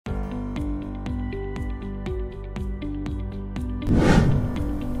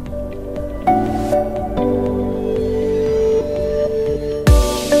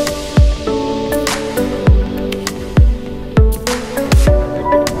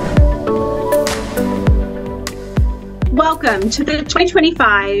Welcome to the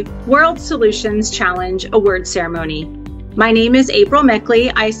 2025 World Solutions Challenge Award Ceremony. My name is April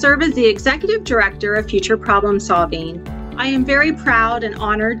Mickley. I serve as the Executive Director of Future Problem Solving. I am very proud and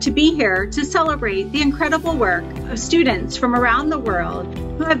honored to be here to celebrate the incredible work of students from around the world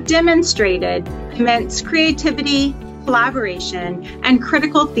who have demonstrated immense creativity, collaboration, and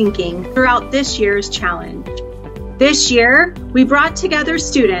critical thinking throughout this year's challenge. This year, we brought together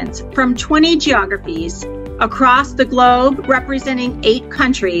students from 20 geographies across the globe representing 8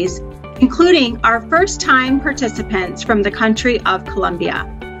 countries, including our first-time participants from the country of Colombia.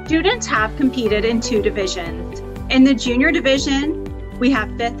 Students have competed in 2 divisions. In the junior division, we have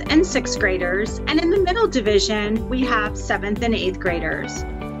 5th and 6th graders, and in the middle division, we have 7th and 8th graders.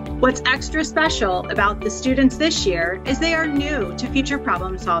 What's extra special about the students this year is they are new to future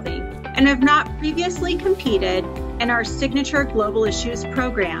problem solving and have not previously competed in our signature Global Issues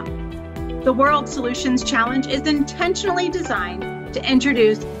program. The World Solutions Challenge is intentionally designed to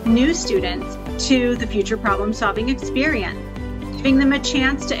introduce new students to the future problem solving experience, giving them a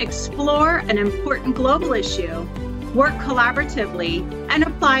chance to explore an important global issue, work collaboratively, and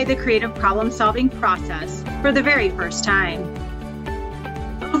apply the creative problem solving process for the very first time.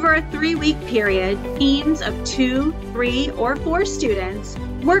 Over a 3-week period, teams of 2, 3, or 4 students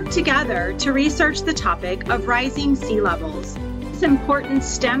work together to research the topic of rising sea levels. This important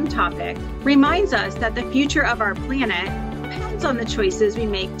STEM topic reminds us that the future of our planet depends on the choices we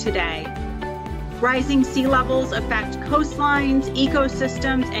make today. Rising sea levels affect coastlines,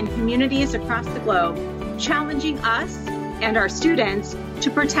 ecosystems, and communities across the globe, challenging us and our students to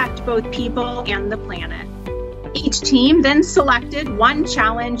protect both people and the planet. Each team then selected one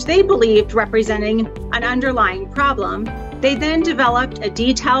challenge they believed representing an underlying problem. They then developed a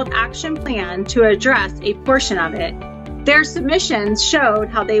detailed action plan to address a portion of it. Their submissions showed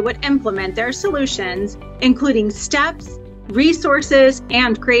how they would implement their solutions, including steps, resources,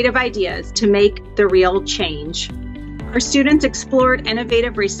 and creative ideas to make the real change. Our students explored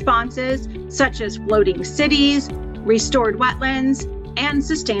innovative responses such as floating cities, restored wetlands, and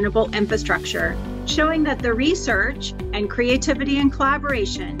sustainable infrastructure, showing that the research and creativity and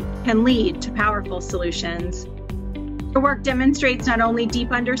collaboration can lead to powerful solutions. Their work demonstrates not only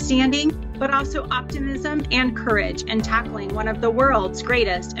deep understanding, but also optimism and courage in tackling one of the world's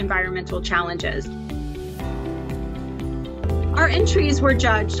greatest environmental challenges. Our entries were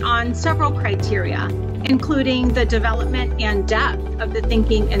judged on several criteria, including the development and depth of the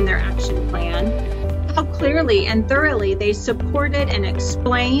thinking in their action plan, how clearly and thoroughly they supported and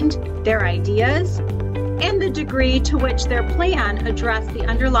explained their ideas, and the degree to which their plan addressed the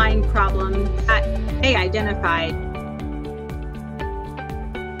underlying problem that they identified.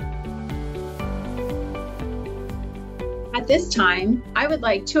 At this time, I would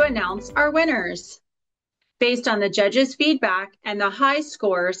like to announce our winners. Based on the judges' feedback and the high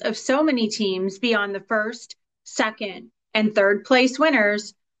scores of so many teams beyond the 1st, 2nd, and 3rd place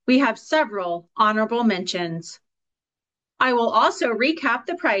winners, we have several honorable mentions. I will also recap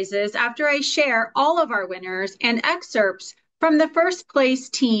the prizes after I share all of our winners and excerpts from the 1st place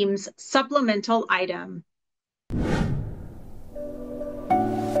team's supplemental item.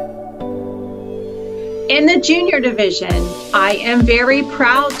 In the junior division, I am very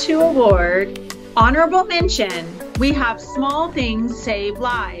proud to award honorable mention. We have Small Things Save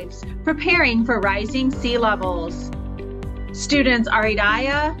Lives, preparing for rising sea levels. Students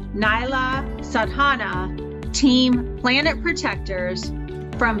Aridaya, Naila, Sadhana, Team Planet Protectors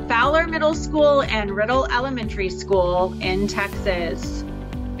from Fowler Middle School and Riddle Elementary School in Texas.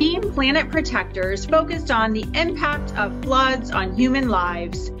 Team Planet Protectors focused on the impact of floods on human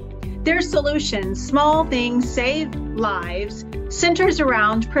lives. Their solution, Small Things Save Lives, centers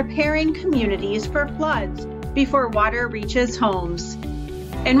around preparing communities for floods before water reaches homes.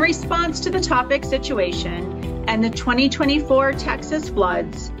 In response to the topic situation and the 2024 Texas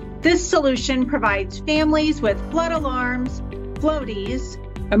floods, this solution provides families with flood alarms, floaties,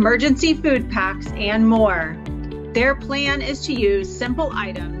 emergency food packs, and more. Their plan is to use simple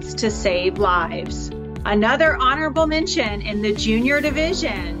items to save lives. Another honorable mention in the junior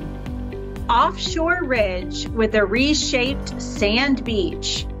division, Offshore Ridge with a Reshaped Sand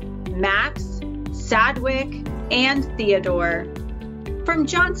Beach, Max, Sadwick, and Theodore from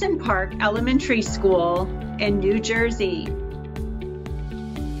Johnson Park Elementary School in New Jersey.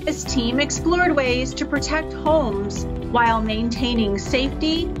 This team explored ways to protect homes while maintaining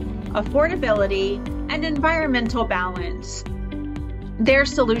safety, affordability, and environmental balance. Their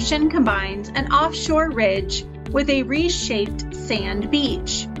solution combines an offshore ridge with a reshaped sand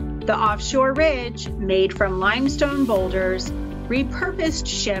beach. The offshore ridge, made from limestone boulders, repurposed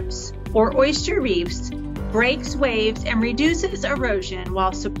ships, or oyster reefs, breaks waves and reduces erosion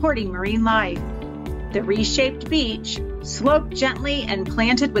while supporting marine life. The reshaped beach, sloped gently and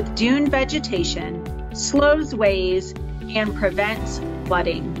planted with dune vegetation, slows waves and prevents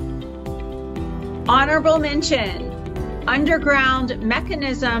flooding. Honorable mention: underground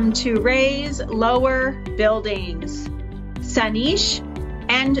mechanism to raise lower buildings. Sanish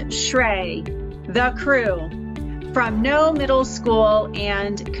and Shrey, the crew, from No Middle School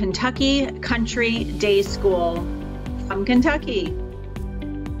and Kentucky Country Day School, from Kentucky.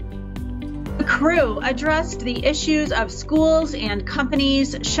 The crew addressed the issues of schools and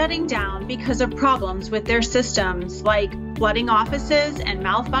companies shutting down because of problems with their systems, like flooding offices and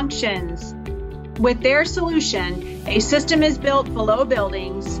malfunctions. With their solution, a system is built below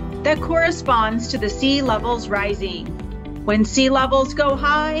buildings that corresponds to the sea levels rising. When sea levels go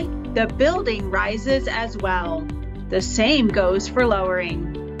high, the building rises as well. The same goes for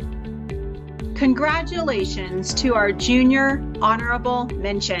lowering. Congratulations to our junior honorable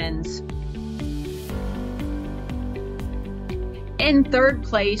mentions. In third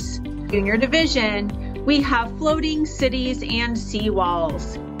place, junior division, we have floating cities and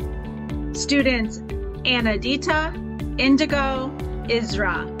seawalls. Students Anandita, Indigo,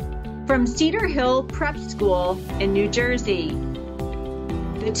 Isra, from Cedar Hill Prep School in New Jersey.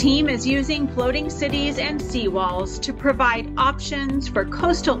 The team is using floating cities and seawalls to provide options for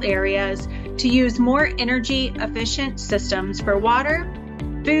coastal areas to use more energy-efficient systems for water,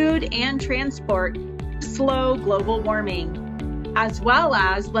 food, and transport to slow global warming, as well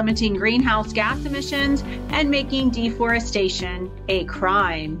as limiting greenhouse gas emissions and making deforestation a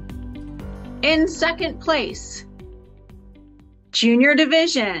crime. In second place, junior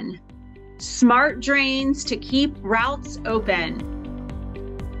division, smart drains to keep routes open.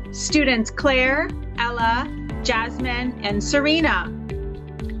 Students Claire, Ella, Jasmine, and Serena,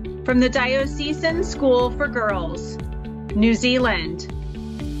 from the Diocesan School for Girls, New Zealand.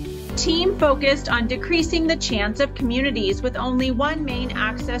 Team focused on decreasing the chance of communities with only one main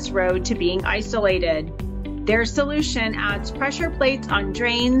access road to being isolated. Their solution adds pressure plates on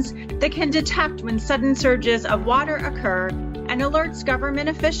drains that can detect when sudden surges of water occur and alerts government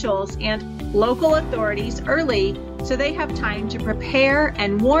officials and local authorities early so they have time to prepare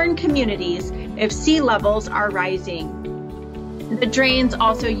and warn communities if sea levels are rising. The drains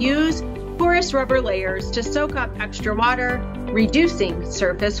also use porous rubber layers to soak up extra water, reducing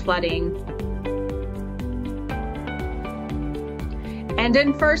surface flooding. And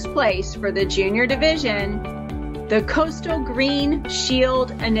in first place for the junior division, the Coastal Green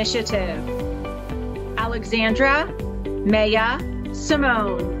Shield Initiative. Alexandra, Maya,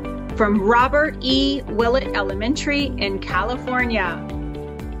 Simone, from Robert E. Willett Elementary in California.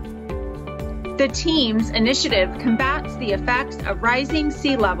 The team's initiative combats the effects of rising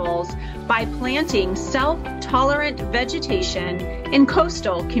sea levels by planting self-tolerant vegetation in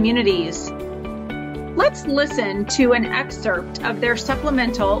coastal communities. Let's listen to an excerpt of their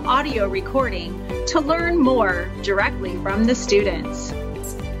supplemental audio recording to learn more directly from the students.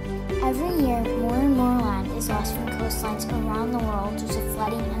 Every year, more and more land is lost from coastlines around the world due to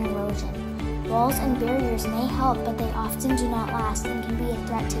flooding and erosion. Walls and barriers may help, but they often do not last and can be a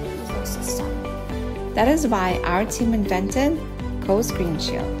threat to the ecosystem. That is why our team invented Coast Green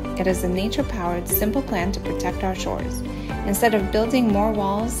Shield. It is a nature-powered, simple plan to protect our shores. Instead of building more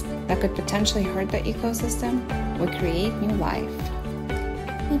walls that could potentially hurt the ecosystem, we create new life.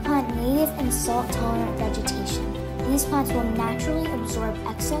 We plant native and salt-tolerant vegetation. These plants will naturally absorb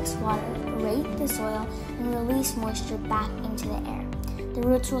excess water, aerate the soil, and release moisture back into the air. The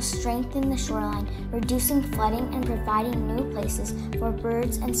roots will strengthen the shoreline, reducing flooding and providing new places for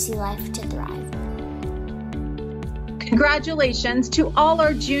birds and sea life to thrive. Congratulations to all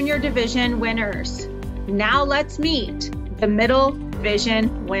our junior division winners. Now let's meet the middle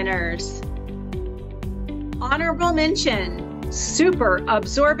division winners. Honorable mention, Super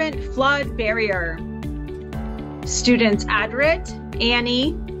Absorbent Flood Barrier. Students Adrit,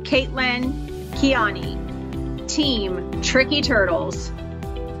 Annie, Caitlin, Kiani. Team Tricky Turtles.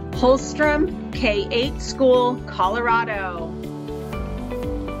 Holstrom K-8 School, Colorado.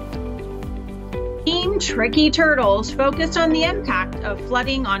 Team Tricky Turtles focused on the impact of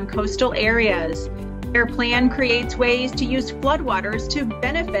flooding on coastal areas. Their plan creates ways to use floodwaters to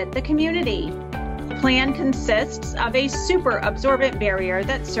benefit the community. The plan consists of a super absorbent barrier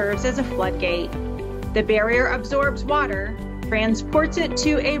that serves as a floodgate. The barrier absorbs water, transports it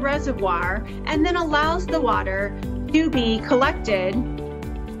to a reservoir, and then allows the water to be collected.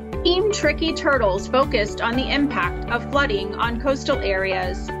 Team Tricky Turtles focused on the impact of flooding on coastal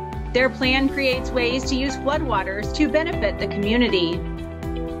areas. Their plan creates ways to use floodwaters to benefit the community.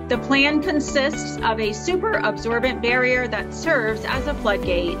 The plan consists of a super absorbent barrier that serves as a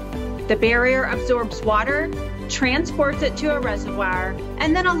floodgate. The barrier absorbs water, transports it to a reservoir,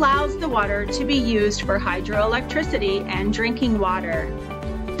 and then allows the water to be used for hydroelectricity and drinking water.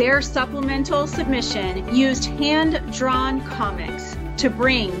 Their supplemental submission used hand-drawn comics to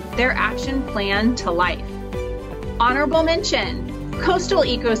bring their action plan to life. Honorable mention, Coastal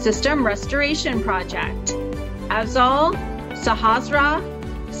Ecosystem Restoration Project, Afzal, Sahasra,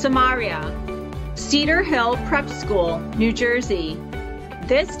 Samaria, Cedar Hill Prep School, New Jersey.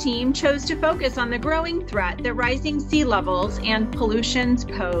 This team chose to focus on the growing threat that rising sea levels and pollutions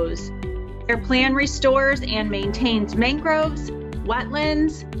pose. Their plan restores and maintains mangroves,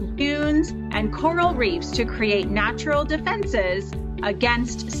 wetlands, dunes, and coral reefs to create natural defenses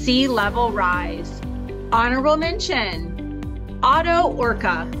against sea level rise. Honorable mention,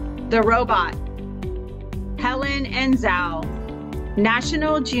 Orca, the robot, Helen and Zhao,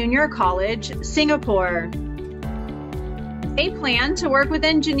 National Junior College, Singapore. They plan to work with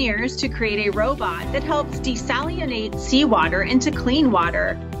engineers to create a robot that helps desalinate seawater into clean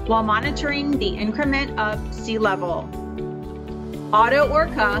water while monitoring the increment of sea level.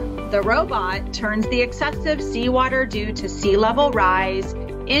 Orca, the robot, turns the excessive seawater due to sea level rise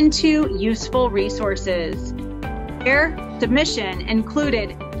into useful resources. Their submission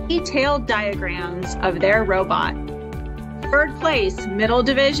included detailed diagrams of their robot. Third place, Middle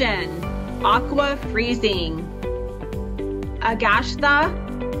Division, Aqua Freezing, Agashta,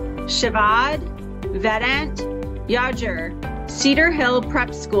 Shavad, Vedant, Yajar, Cedar Hill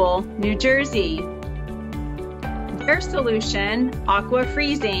Prep School, New Jersey. Their solution, Aqua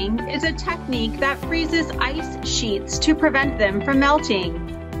Freezing, is a technique that freezes ice sheets to prevent them from melting.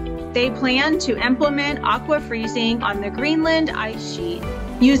 They plan to implement aqua freezing on the Greenland ice sheet,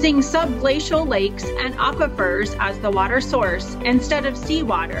 using subglacial lakes and aquifers as the water source instead of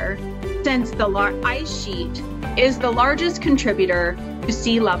seawater, since the ice sheet is the largest contributor to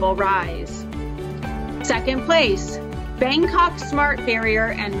sea level rise. Second place, Bangkok Smart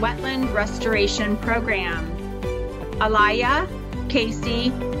Barrier and Wetland Restoration Program, Alaya,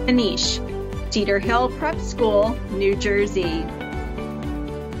 Casey, Anish, Cedar Hill Prep School, New Jersey.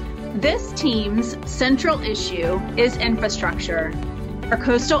 This team's central issue is infrastructure. Our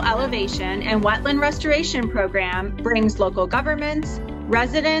coastal elevation and wetland restoration program brings local governments,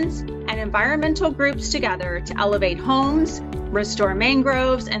 residents, and environmental groups together to elevate homes, restore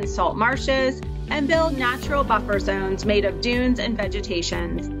mangroves and salt marshes, and build natural buffer zones made of dunes and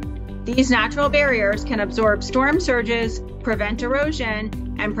vegetation. These natural barriers can absorb storm surges, prevent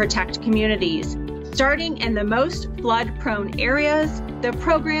erosion, and protect communities. Starting in the most flood-prone areas, the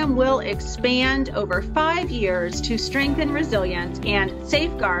program will expand over 5 years to strengthen resilience and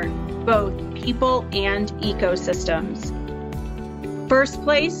safeguard both people and ecosystems. First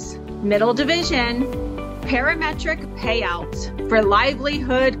place, Middle Division, Parametric Payouts for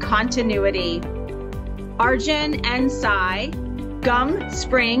Livelihood Continuity, Arjun and Sai, Gum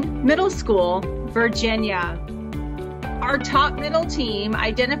Spring Middle School, Virginia. Our top middle team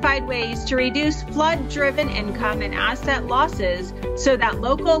identified ways to reduce flood-driven income and asset losses so that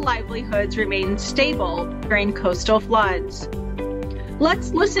local livelihoods remain stable during coastal floods.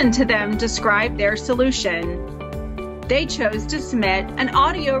 Let's listen to them describe their solution. They chose to submit an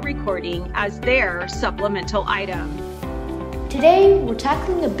audio recording as their supplemental item. Today, we're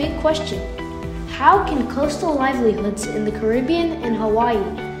tackling a big question. How can coastal livelihoods in the Caribbean and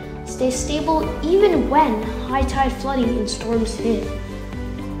Hawaii stay stable even when high tide flooding and storms hit?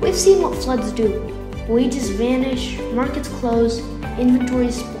 We've seen what floods do. Wages vanish, markets close,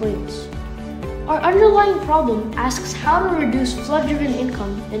 inventory spoils. Our underlying problem asks how to reduce flood-driven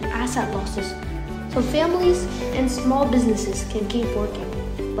income and asset losses so families and small businesses can keep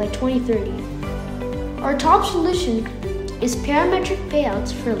working by 2030. Our top solution is parametric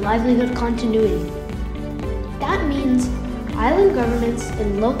payouts for livelihood continuity. That means island governments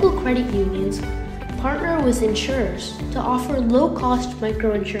and local credit unions partner with insurers to offer low-cost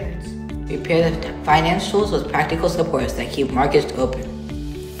microinsurance. We pair the finance tools with practical supports that keep markets open.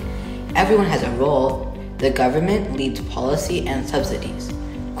 Everyone has a role. The government leads policy and subsidies.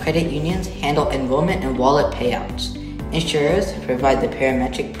 Credit unions handle enrollment and wallet payouts. Insurers provide the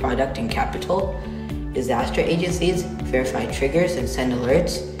parametric product and capital. Disaster agencies verify triggers and send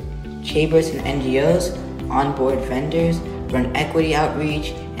alerts. Chambers and NGOs onboard vendors, run equity outreach,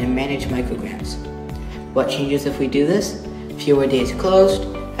 and manage microgrants. What changes if we do this? Fewer days closed,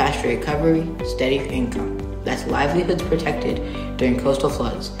 faster recovery, steadier income. That's livelihoods protected during coastal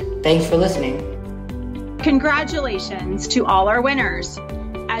floods. Thanks for listening. Congratulations to all our winners.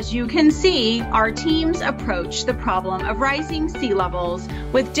 As As you can see, our teams approach the problem of rising sea levels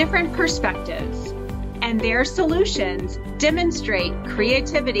with different perspectives, and their solutions demonstrate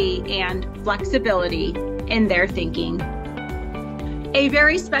creativity and flexibility in their thinking. A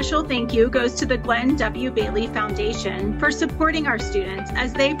very special thank you goes to the Glenn W. Bailey Foundation for supporting our students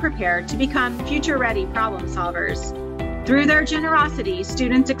as they prepare to become future-ready problem solvers. Through their generosity,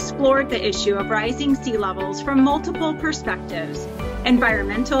 students explored the issue of rising sea levels from multiple perspectives: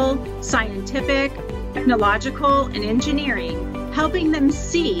 environmental, scientific, technological, and engineering, helping them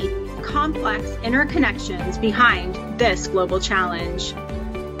see complex interconnections behind this global challenge.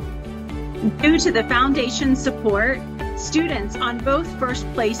 Due to the Foundation's support, students on both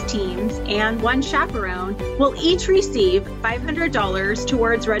first-place teams and one chaperone will each receive $500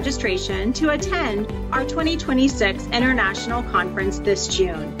 towards registration to attend our 2026 International Conference this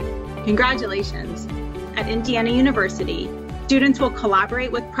June. Congratulations! At Indiana University, students will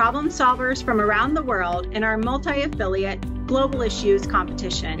collaborate with problem solvers from around the world in our multi-affiliate Global Issues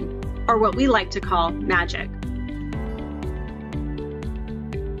competition, or what we like to call MAGIC.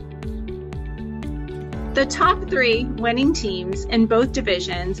 The top 3 winning teams in both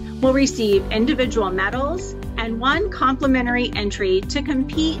divisions will receive individual medals and 1 complimentary entry to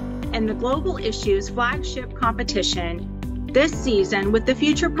compete in the Global Issues flagship competition this season, with the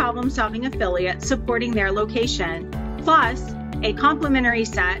Future Problem Solving affiliate supporting their location, plus a complimentary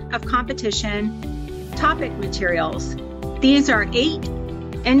set of competition topic materials. These are 8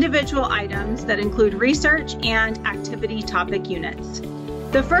 individual items that include research and activity topic units.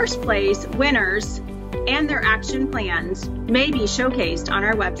 The first place winners and their action plans may be showcased on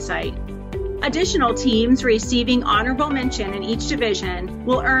our website. Additional teams receiving honorable mention in each division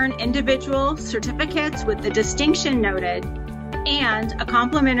will earn individual certificates with the distinction noted and a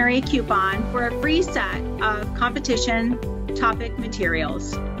complimentary coupon for a free set of competition topic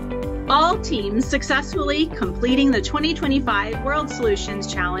materials. All teams successfully completing the 2025 World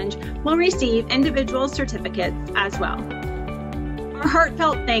Solutions Challenge will receive individual certificates as well. Our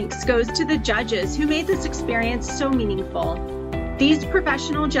heartfelt thanks goes to the judges who made this experience so meaningful. These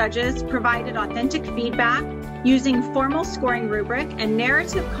professional judges provided authentic feedback using formal scoring rubric and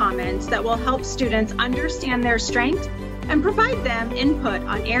narrative comments that will help students understand their strengths and provide them input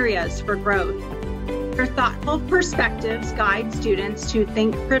on areas for growth. Their thoughtful perspectives guide students to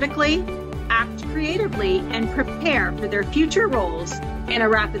think critically, act creatively, and prepare for their future roles in a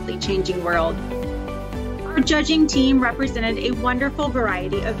rapidly changing world. Our judging team represented a wonderful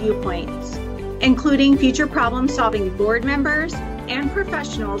variety of viewpoints, including future problem-solving board members and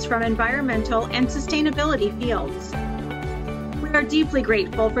professionals from environmental and sustainability fields. We are deeply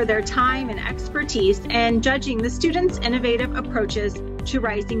grateful for their time and expertise in judging the students' innovative approaches to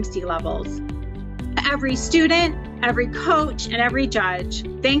rising sea levels. Every student, every coach, and every judge,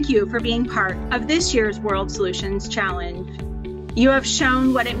 thank you for being part of this year's World Solutions Challenge. You have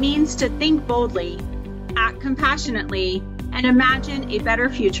shown what it means to think boldly, act compassionately, and imagine a better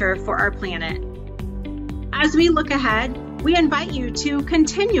future for our planet. As we look ahead, we invite you to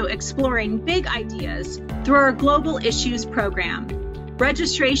continue exploring big ideas through our Global Issues program.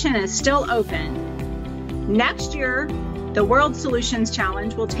 Registration is still open. Next year, the World Solutions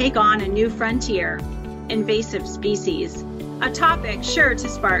Challenge will take on a new frontier, invasive species, a topic sure to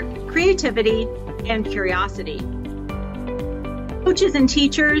spark creativity and curiosity. Coaches and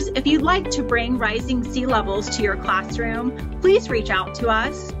teachers, if you'd like to bring rising sea levels to your classroom, please reach out to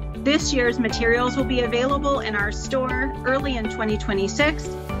us. This year's materials will be available in our store early in 2026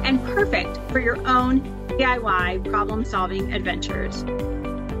 and perfect for your own DIY problem-solving adventures.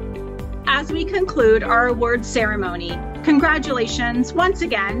 As we conclude our awards ceremony, congratulations once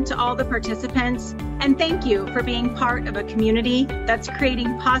again to all the participants, and thank you for being part of a community that's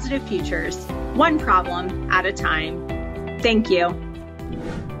creating positive futures, one problem at a time. Thank you.